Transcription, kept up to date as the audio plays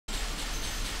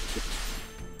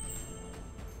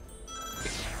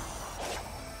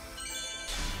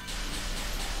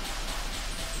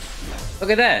Look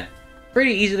at that.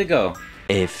 Pretty easy to go.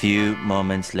 A few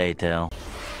moments later.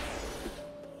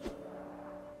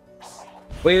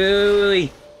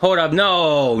 Wait. Hold up.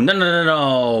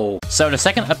 No. So the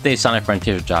second update Sonic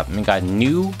Frontiers dropped, and we got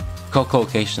new koco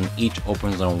locations, each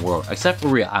opens their own world. Except for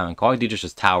Real Island. All you do is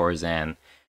just towers, and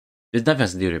there's nothing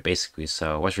else to do there basically,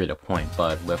 so what's really the point?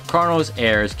 But with Chronos,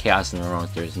 Airs, Chaos, and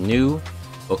Neurons, there's new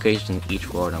locations in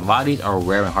each world, and a lot of these are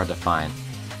rare and hard to find.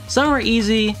 Some are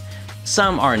easy,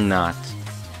 some are not.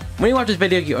 When you watch this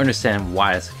video, you understand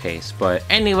why that's the case, but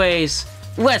anyways,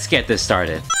 let's get this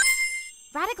started.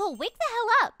 Radical, wake the hell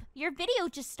up! Your video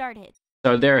just started.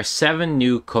 So there are 7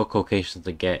 new koco locations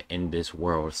to get in this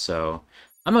world, so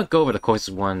I'm gonna go over the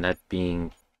closest one, that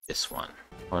being this one.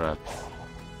 Hold up.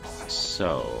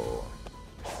 So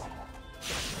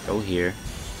go here.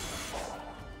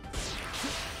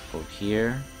 Go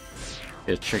here.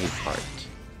 The tricky part.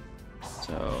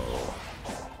 So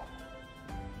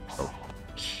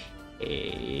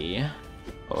okay.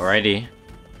 Alrighty.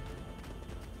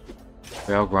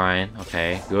 Rail grind.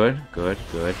 Okay, good.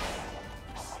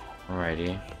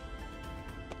 Alrighty.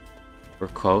 We're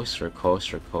close.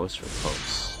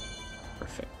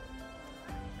 Perfect.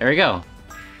 There we go.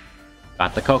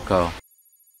 Got the koco.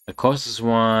 The closest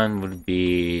one would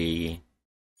be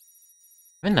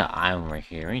even the island right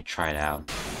here. Let me try it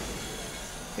out.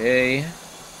 Okay.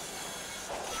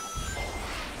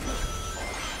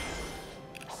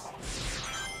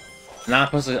 Not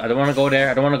supposed to. I don't want to go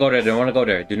there. Do not want to go there.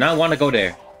 Do not want to go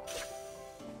there.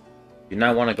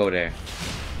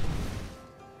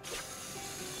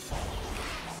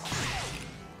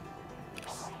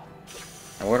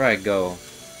 Now where do I go?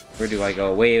 Where do I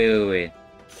go? Wait.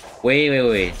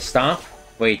 Stop.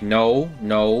 Wait, no.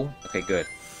 Okay, good.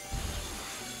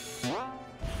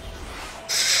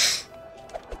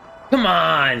 Come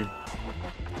on!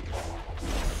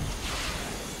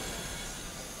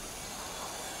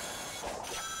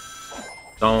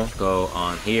 Don't go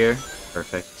on here.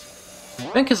 Perfect.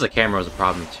 I think because the camera was a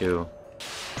problem too.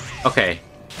 Okay.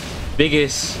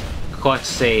 Biggest clutch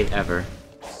save ever.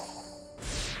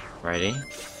 Righty.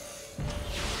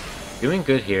 Doing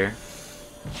good here.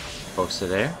 Close to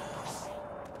there.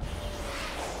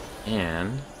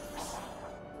 And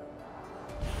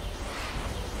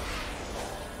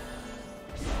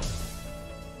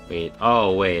wait.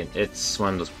 Oh wait, it's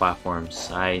one of those platforms.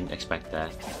 I expect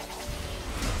that.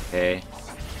 Okay.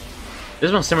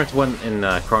 This one's similar to one in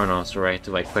Chronos, right?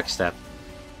 To like quick step.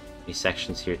 These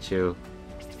sections here too.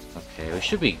 Okay, we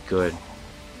should be good.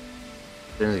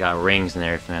 Then it's got rings and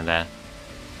everything like that.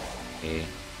 Okay.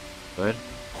 Good.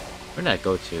 Where did that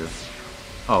go to?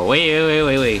 Oh,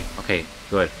 wait. Okay,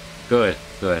 good.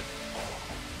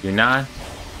 You're not.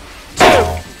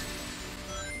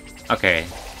 Okay.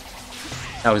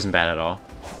 That wasn't bad at all.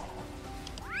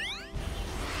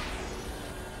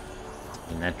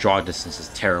 And that draw distance is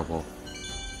terrible.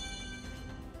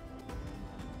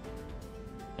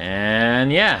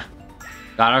 And yeah.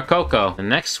 Got our koco. The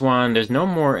next one, there's no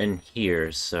more in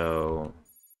here, so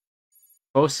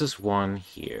closest one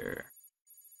here.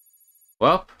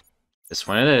 Well, this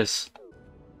one it is.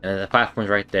 And the platform's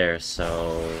right there,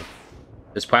 so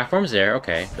this platform's there.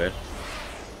 Okay, good.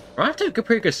 We're off to a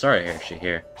pretty good start here, actually.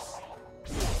 Here,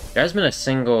 there has been a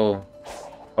single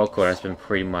koco that's been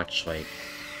pretty much like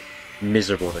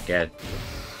miserable to get.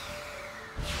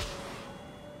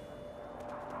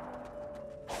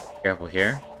 Careful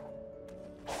here.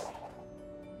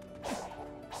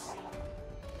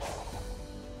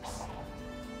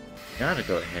 Gotta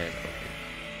go ahead.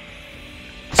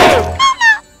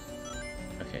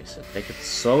 Okay, so take it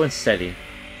slow and steady.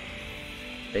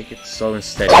 Dang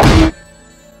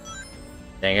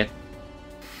it.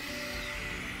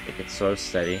 Take it slow,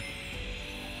 steady.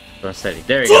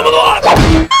 There we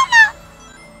go.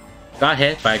 Got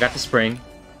hit, but I got the spring.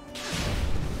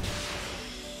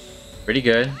 Pretty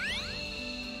good.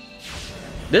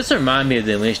 This reminds me of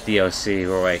the Unleashed DLC,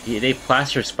 where like they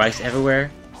plaster spikes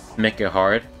everywhere to make it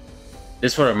hard.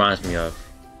 This is what it reminds me of.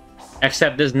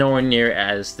 Except this is nowhere near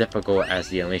as difficult as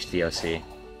the Unleashed DLC.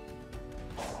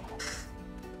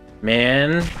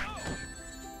 Man.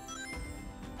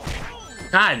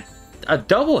 God, a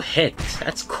double hit.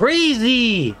 That's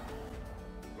crazy.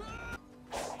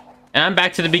 And I'm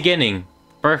back to the beginning.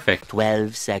 Perfect.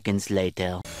 12 seconds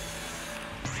later.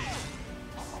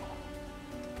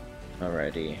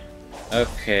 Alrighty.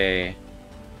 Okay.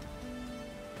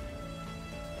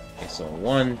 Okay, so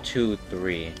 1, 2,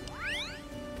 3.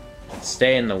 Let's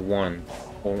stay in the 1.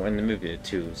 Or in the movie, the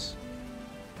 2s.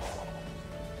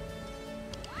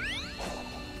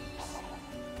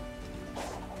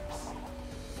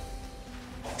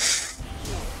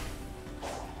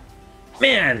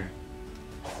 Man!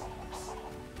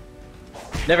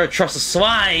 Never trust a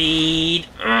slide!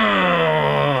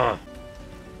 Ugh.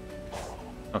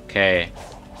 Okay.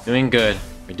 Doing good.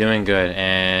 We're doing good,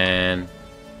 and...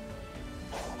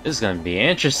 this is gonna be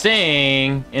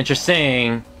interesting!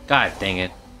 Interesting! God dang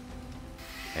it.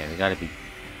 Okay, we gotta be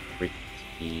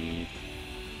pretty...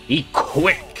 be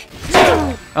quick!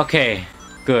 Okay.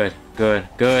 Good, good,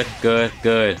 good, good,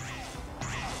 good.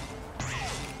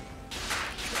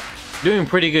 Doing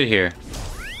pretty good here.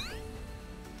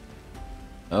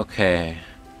 Okay.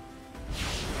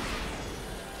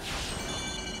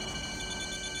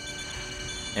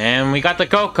 And we got the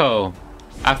koco!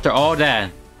 After all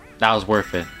that, that was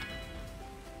worth it.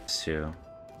 2.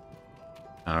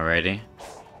 Alrighty.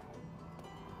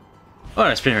 Oh,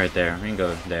 that's spin right there. We can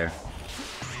go there.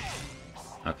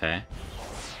 Okay.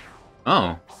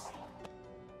 Oh.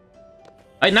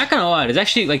 I'm not gonna lie, it's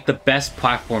actually like the best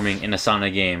platforming in a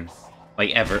Sonic game.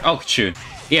 Like ever. Oh shoot.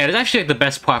 Yeah, it's actually like the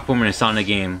best platformer in a Sonic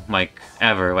game, like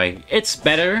ever. Like it's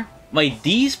better. Like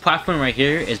these platform right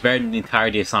here is better than the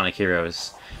entirety of Sonic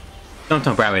Heroes. Don't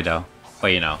tell Bradley though, but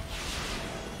you know.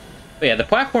 But yeah, the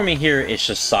platforming here is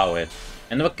just solid.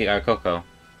 And look at our koco.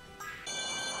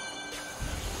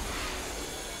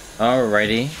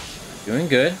 Alrighty. Doing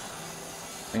good.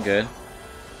 Doing good.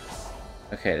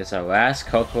 Okay, this is our last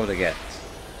koco to get.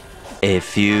 A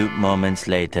few moments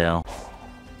later.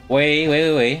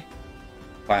 Wait.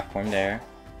 Platform there.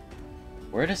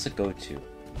 Where does it go to?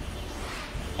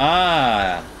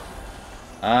 Ah!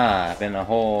 Been a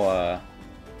whole, I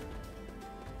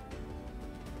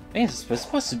think it's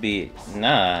supposed to be...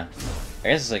 nah. I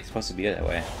guess it's like supposed to be that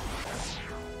way.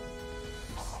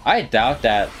 I doubt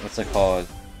that, what's it called,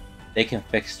 they can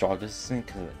fix draw distancing,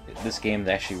 because this game is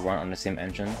actually run on the same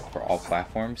engine for all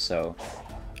platforms, so...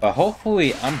 But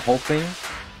hopefully, I'm hoping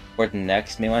for the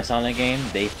next mainline Sonic game,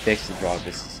 they fix the draw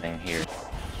distancing here.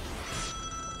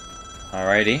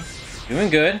 Alrighty. Doing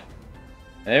good.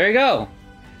 There we go!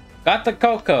 Got the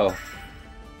koco!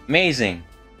 Amazing.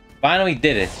 Finally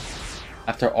did it.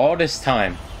 After all this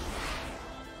time.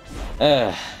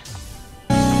 Ugh.